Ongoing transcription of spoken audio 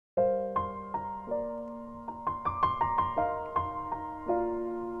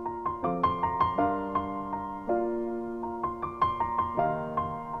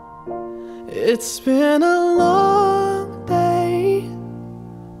It's been a long day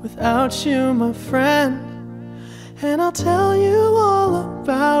without you, my friend, and I'll tell you all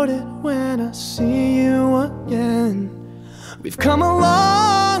about it when I see you again. We've come a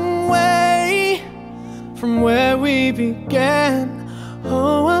long way from where we began.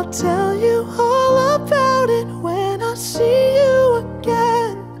 Oh, I'll tell you all about it when I see you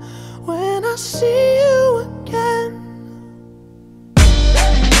again. When I see you again.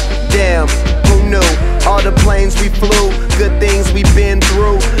 Damn, who knew? All the planes we flew, good things we've been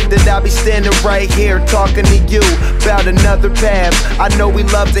through, that I'll be standing right here talking to you about another path. I know we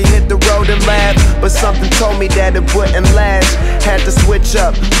love to hit the road and laugh, but something told me that it wouldn't last. Had to switch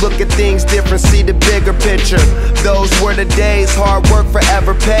up, look at things different, see the bigger picture. Those were the days, hard work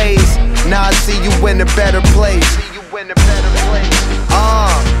forever pays. Now I see you in a better place.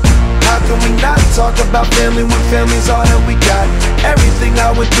 How can we not talk about family when family's all that we got? Everything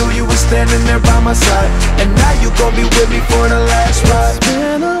I went through, you were standing there by my side, and now you gon' be with me for the last ride. It's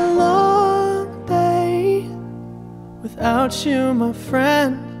been a long day without you, my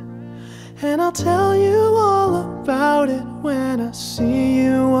friend, and I'll tell you all about it when I see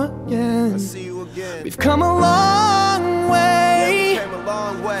you again. We've come a long way,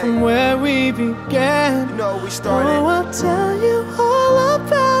 from where we began. You know we started. Oh, I'll tell you all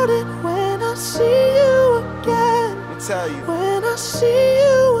about it when I see you again. Let me tell you. When I see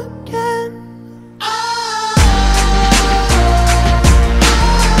you again.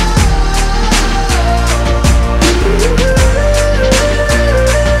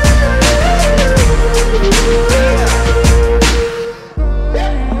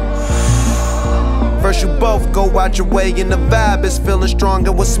 First you both go out your way and the vibe is feeling strong,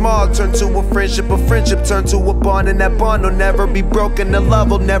 and what's small turn to a friendship turn to a bond, and that bond will never be broken, the love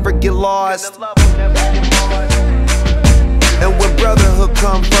will never get lost. And when brotherhood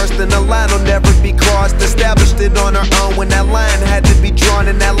come first, then the line will never be crossed. Established it on our own when that line had to be drawn,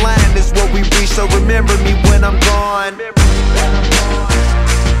 and that line is what we reach, so remember me when I'm gone.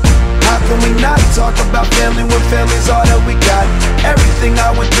 How can we not talk about family when family's all that we got? Everything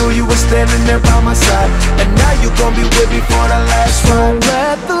I went through, you were standing there by my side, and now you gon' be with me for the last ride.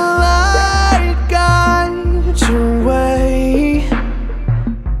 Let the light guide your way,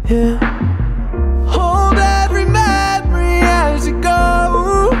 yeah. Hold every memory as you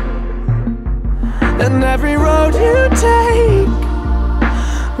go, and every road you take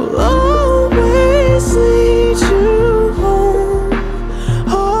will always lead you home.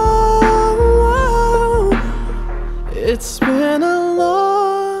 Oh, it's been a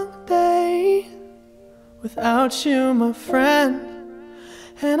long day without you, my friend,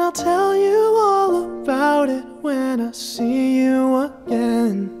 and I'll tell you all about it when I see you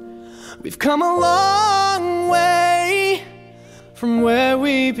again. We've come a long way from where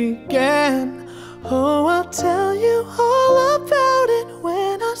we began. Oh, I'll tell you all about it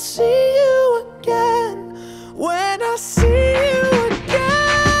when I see you again. When I see you again.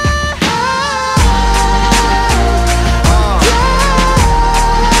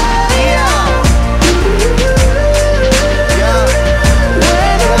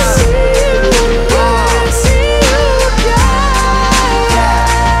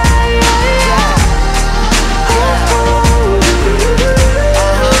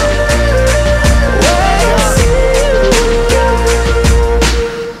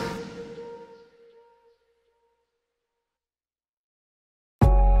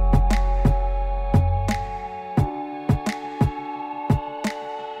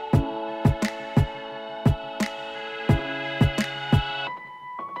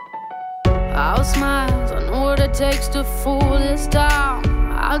 I'll smile, I know what it takes to fool this town.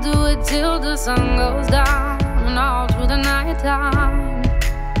 I'll do it till the sun goes down and all through the night time.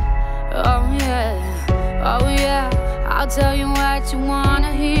 Oh yeah, I'll tell you what you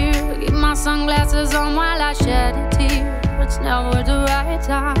wanna hear. Keep my sunglasses on while I shed a tear. It's never the right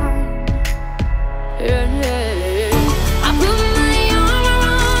time. Yeah. I put my arm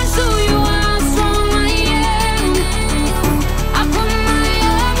around so you how strong I am. I put my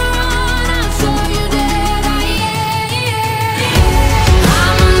arm around, I'll show you that I am.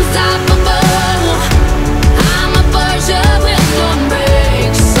 I'm unstoppable. I'm a Porsche with no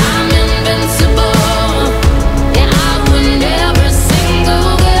brakes. I'm invincible. Yeah, I win every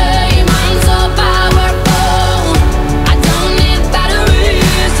single game. I'm so powerful. I don't need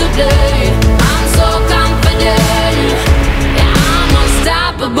batteries today. I'm so confident.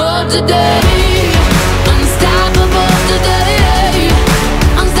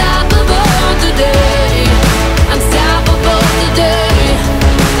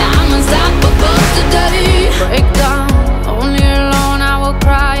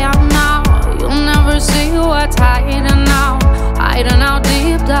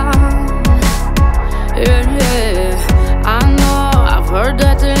 down. Yeah, yeah. I know I've heard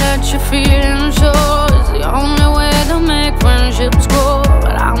that to let your feelings show is the only way to make friendships grow,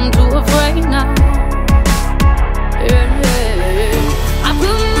 but I'm too afraid now. Yeah, yeah. I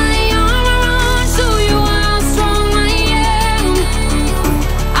put my arm around, show you how strong I am.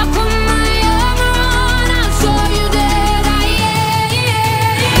 I put my arm around, I'll show you that I am.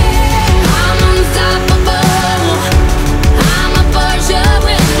 I'm unstoppable. I'm a Porsche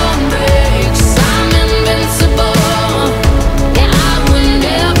with no brakes. I'm invincible. Yeah, I win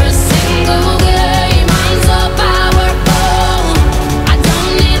every single game. I'm so powerful. I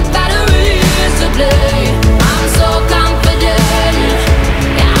don't need batteries to play. I'm so confident.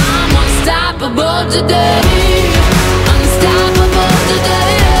 Yeah, I'm unstoppable today. Unstoppable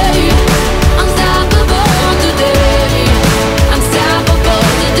today. Unstoppable today. Unstoppable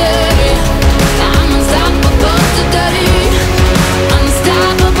today. I'm unstoppable today.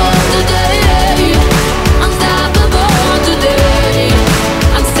 Unstoppable today. Unstoppable today.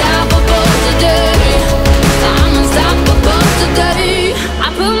 Unstoppable today. I'm unstoppable today. I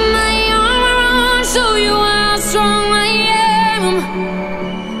put my arm around, show you how strong I am.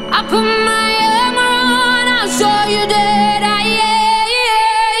 I put my arm around, I'll show you that I am.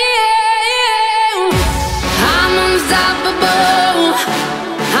 I'm unstoppable.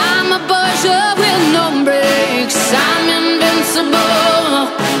 I'm a Porsche with no brakes. I'm invincible.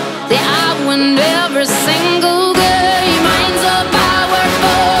 Yeah, I win every single game. I'm so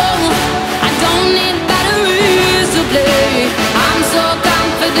powerful. I don't need batteries to play. I'm so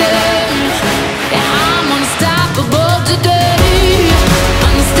confident. Yeah, I'm unstoppable today.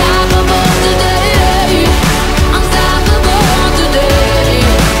 Unstoppable today. Unstoppable today.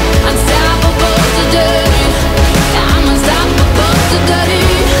 Unstoppable today. Yeah, I'm unstoppable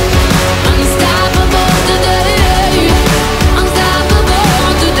today. Unstoppable today. Unstoppable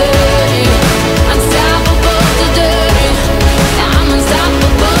today. Unstoppable today. Yeah, I'm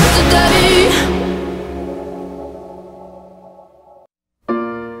unstoppable today.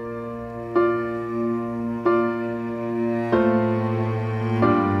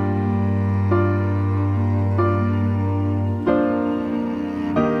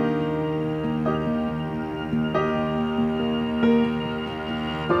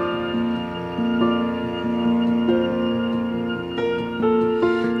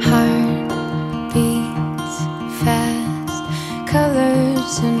 Heart beats fast,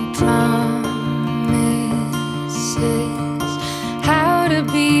 colors and promises. How to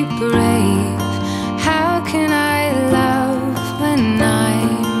be brave? How can I love when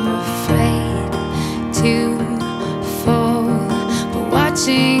I'm afraid to fall? But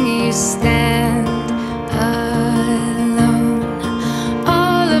watching you stand alone,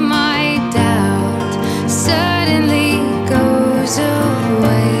 all of my doubt suddenly goes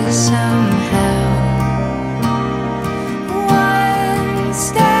away somehow. One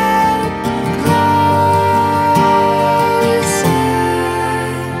step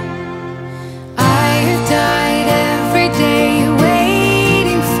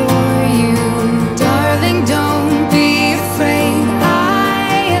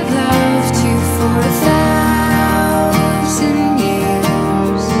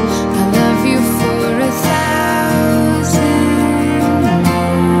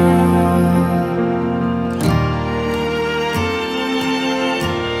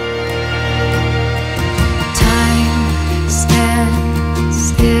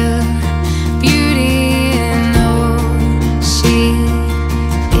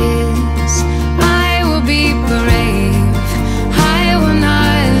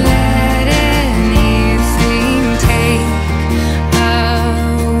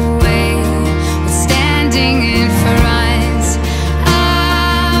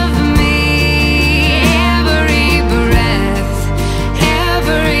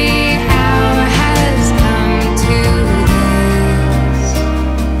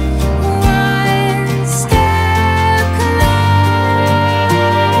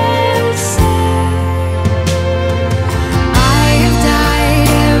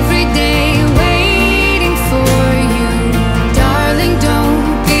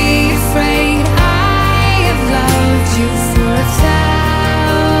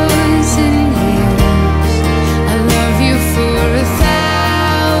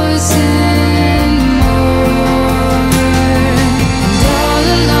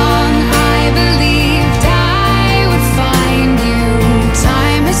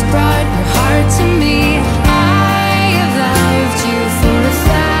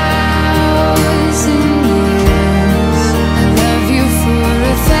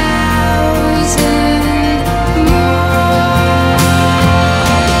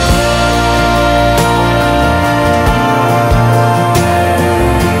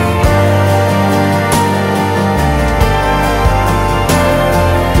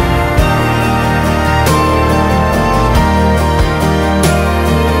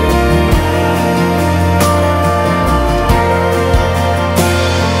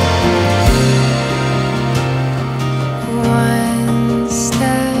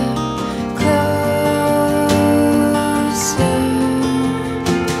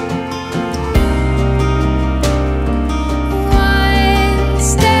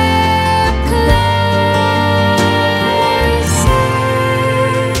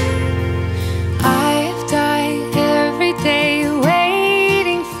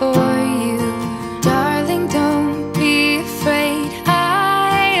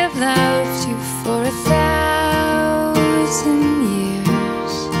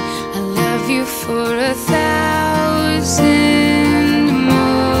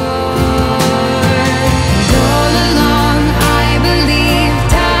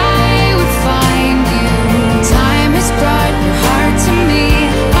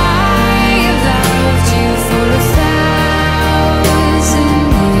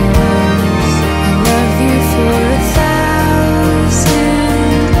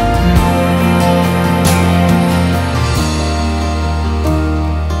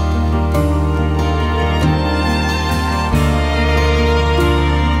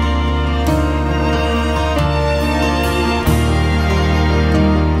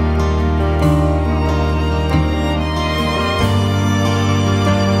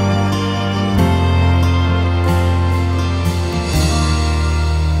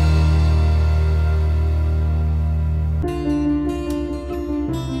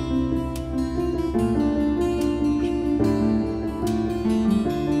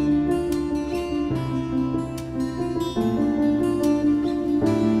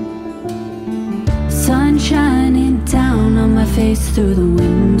face through the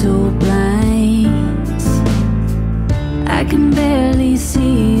window blinds. I can barely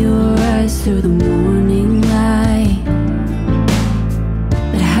see your eyes through the morning light,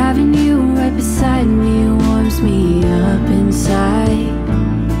 but having you right beside me warms me up inside.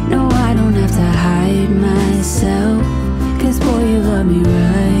 No, I don't have to hide myself, 'cause boy, you love me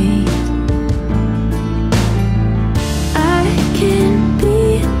right. I can be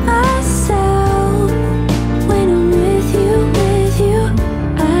myself when I'm with you, with you.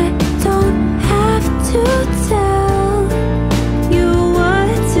 I don't have to tell you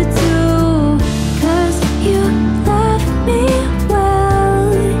what to do, 'cause you love me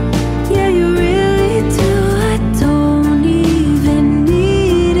well. Yeah, you really do. I don't even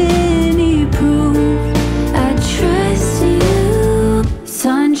need any proof. I trust you.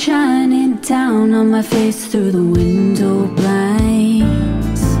 Sun shining down on my face through the window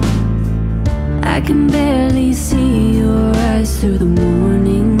blinds. I can barely see your eyes through the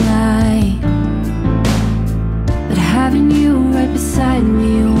morning light, but having you right beside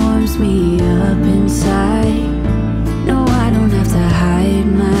me warms me up inside.